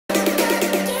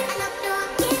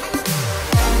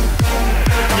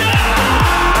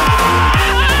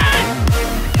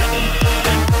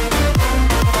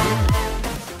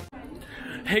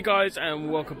Hey guys,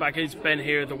 and welcome back. It's Ben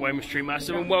here, the Weymouth Street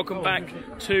Massive, and welcome back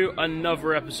to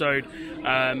another episode.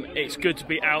 It's good to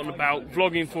be out and about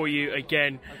vlogging for you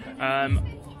again.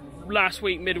 Last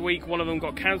week, midweek, one of them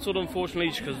got cancelled unfortunately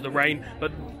just because of the rain,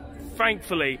 but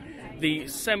thankfully the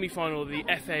semi-final of the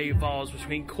FFA Vase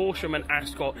between Corsham and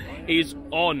Ascot is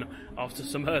on after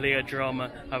some earlier drama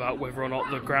about whether or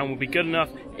not the ground will be good enough.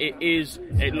 It is.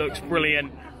 It looks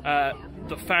brilliant.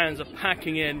 The fans are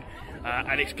packing in.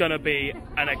 And it's going to be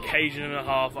an occasion and a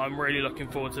half. I'm really looking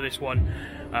forward to this one.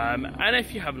 And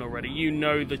if you haven't already, you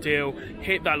know the deal.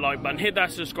 Hit that like button, hit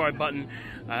that subscribe button,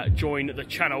 join the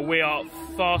channel. We are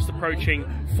fast approaching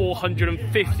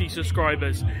 450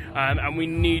 subscribers, and we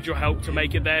need your help to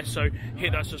make it there. So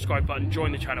hit that subscribe button,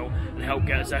 join the channel, and help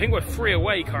get us there. I think we're 3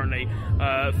 away currently,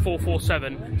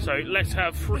 447. So let's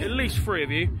have at least 3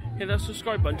 of you. Hit that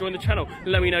subscribe button, join the channel.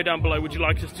 Let me know down below, would you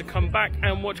like us to come back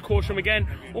and watch Corsham again,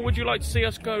 or would you like to see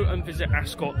us go and visit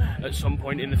Ascot at some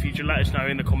point in the future? Let us know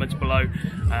in the comments below,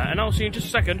 and I'll see you in just a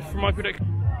second for my prediction.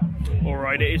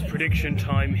 Alright, it is prediction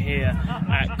time here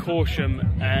at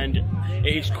Corsham, and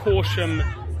it is Corsham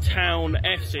Town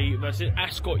FC versus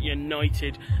Ascot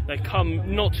United. They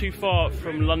come not too far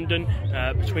from London,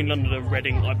 between London and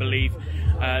Reading, I believe.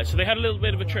 So they had a little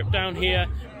bit of a trip down here,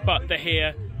 but they're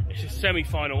here. It's a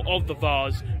semi-final of the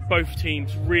Vase. Both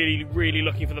teams really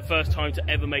looking for the first time to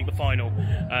ever make the final,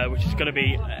 which is going to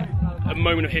be a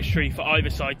moment of history for either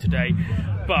side today.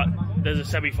 But there's a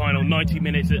semi-final, 90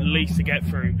 minutes at least to get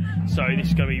through, so this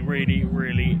is going to be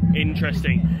really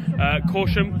interesting.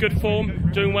 Corsham, good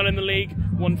form, doing well in the league,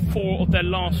 won 4 of their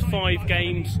last 5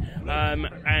 games,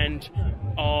 and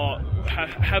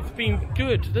have been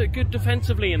good. They're good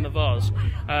defensively in the Vase.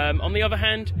 On the other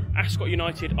hand, Ascot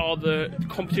United are the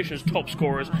competition's top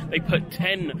scorers. They put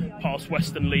 10 past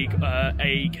Western League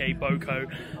AEK Boko,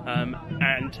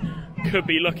 and could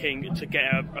be looking to get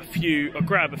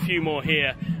grab a few more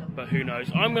here, but who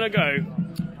knows. I'm going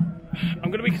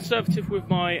to be conservative with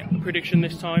my prediction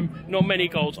this time. Not many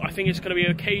goals. I think it's going to be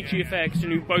a cagey affair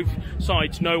considering both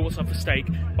sides know what's up for stake,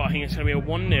 but I think it's going to be a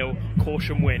 1-0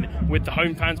 Corsham win with the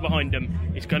home fans behind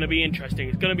them. It's going to be interesting.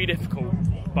 It's going to be difficult,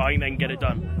 but I think they can get it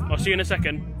done. I'll see you in a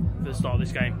second for the start of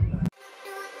this game.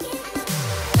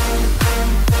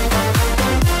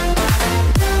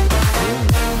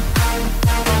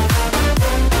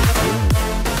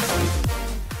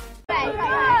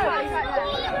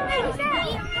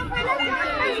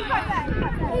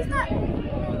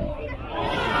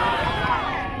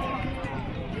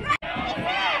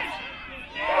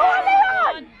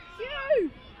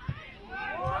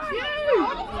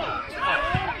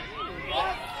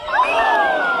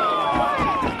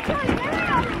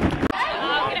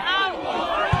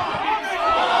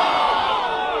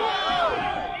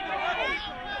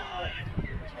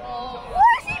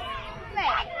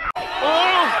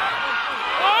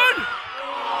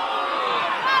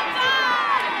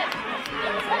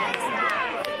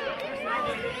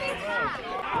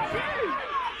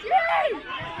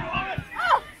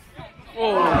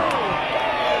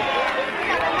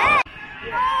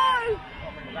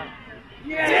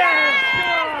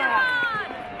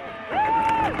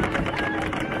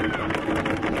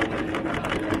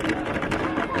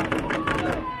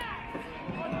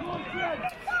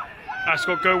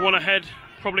 Ascot go 1 ahead,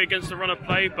 probably against the run of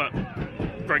play, but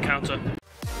great counter.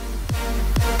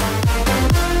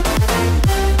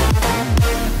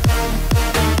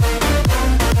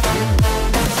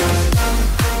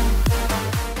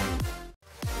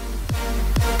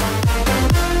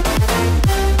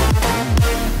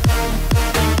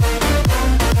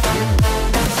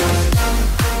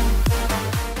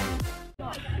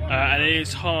 And it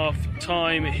is half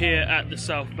time here at the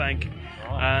Southbank.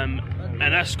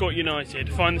 And Ascot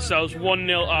United find themselves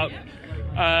 1-0 up,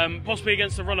 possibly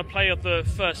against the run of play of the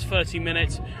first 30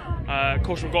 minutes.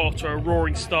 Corsham got off to a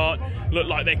roaring start. Looked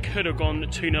like they could have gone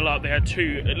 2-0 up. They had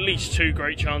at least two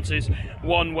great chances.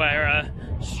 One where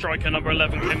striker number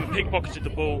 11 came and pickpocketed the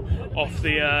ball off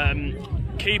the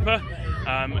keeper,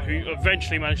 who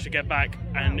eventually managed to get back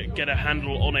and get a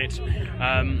handle on it.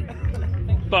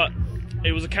 But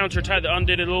it was a counter-attack that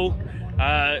undid it all.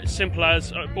 Simple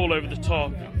as ball over the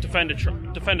top. Defender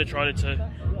tried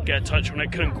to get a touch on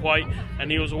it, couldn't quite, and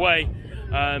he was away.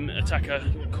 Attacker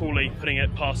coolly putting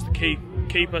it past the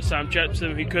keeper, Sam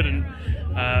Jepson, who couldn't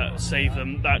save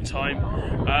them that time.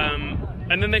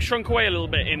 And then they shrunk away a little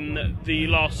bit in the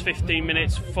last 15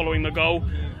 minutes following the goal.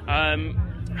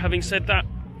 Having said that,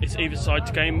 it's either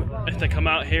side's game if they come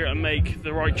out here and make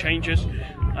the right changes.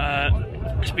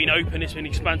 It's been open, it's been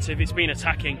expansive, it's been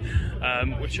attacking,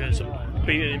 which has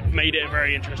made it a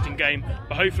very interesting game.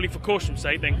 But hopefully for Corsham's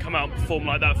sake, then come out and perform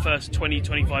like that first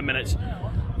 20-25 minutes.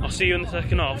 I'll see you in the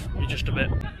second half in just a bit.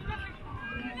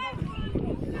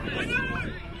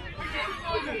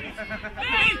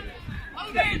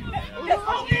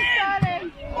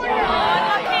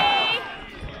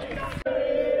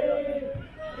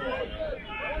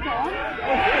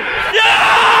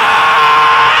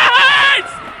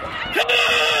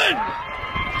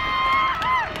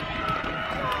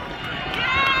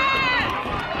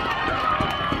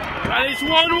 And it's 1-1!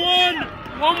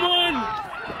 1-1!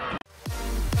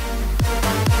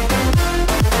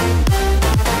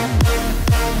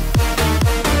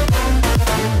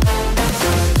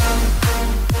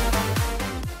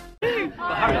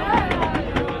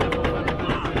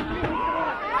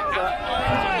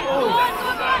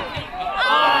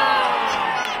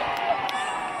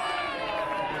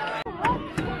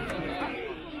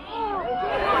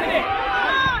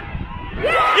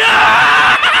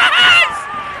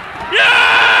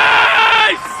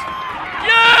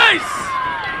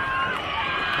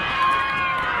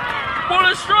 What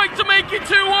a strike to make it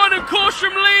 2-1 and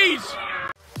Corsham leads!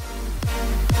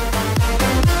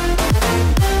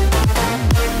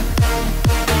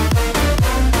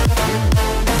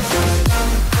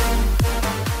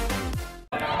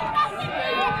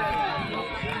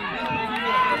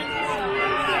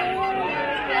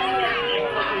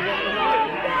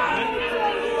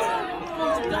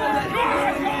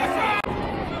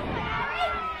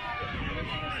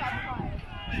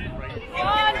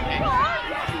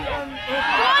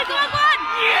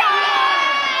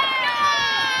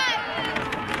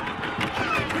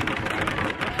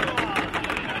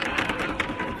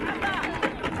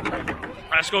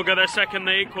 Ascot get their second,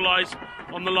 they equalise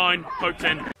on the line, poked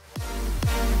in.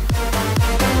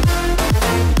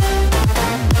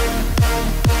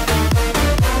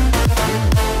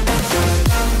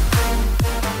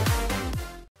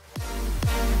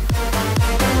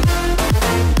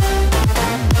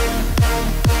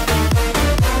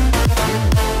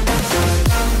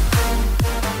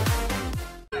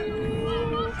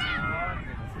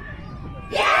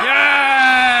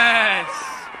 Yes!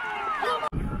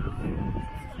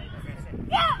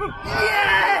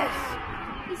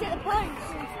 He's hit the post.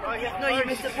 Oh, yeah. No, you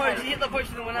missed the post. He hit the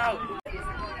post and it went out.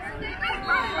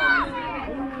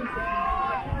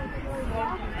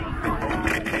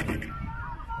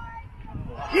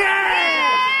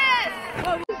 Yes!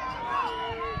 Yes!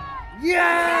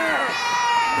 Yes!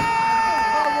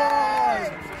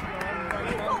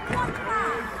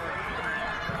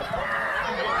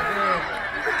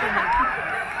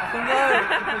 Come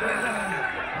on!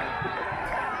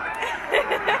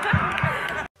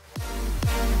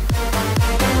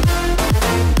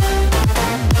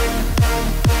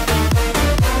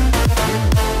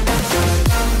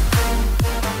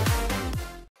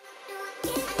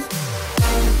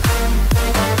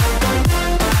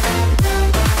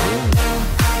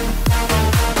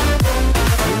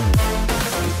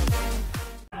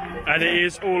 And it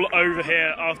is all over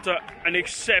here after an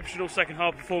exceptional second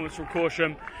half performance from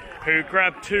Corsham, who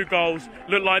grabbed 2 goals,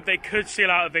 looked like they could seal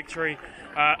out a victory.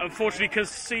 Unfortunately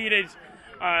conceded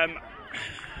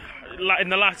in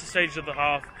the latter stage of the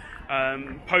half,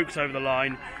 poked over the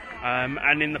line,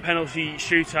 and in the penalty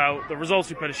shootout, the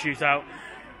resulting penalty shootout,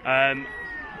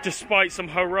 despite some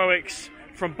heroics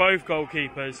from both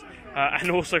goalkeepers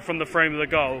and also from the frame of the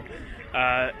goal,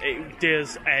 it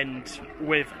does end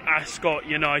with Ascot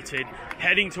United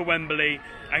heading to Wembley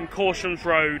and Corsham's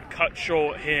road cut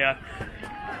short here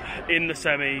in the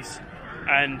semis.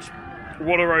 And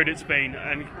what a road it's been,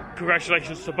 and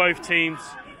congratulations to both teams,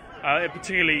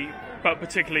 particularly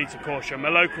to Corsham,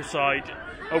 a local side,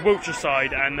 a Wiltshire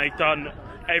side, and they've done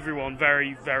everyone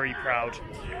very, very proud.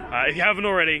 If you haven't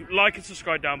already, like and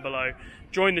subscribe down below.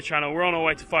 Join the channel. We're on our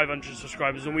way to 500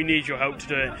 subscribers and we need your help to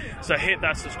do it. So hit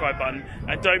that subscribe button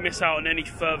and don't miss out on any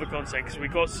further content, because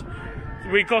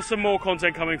we got some more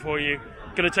content coming for you.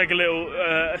 Going to take a little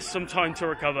some time to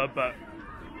recover, but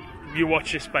you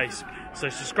watch this space. So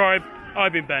subscribe.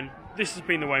 I've been Ben. This has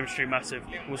been the Weymouth Street Massive.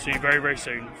 We'll see you very, very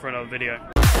soon for another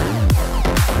video.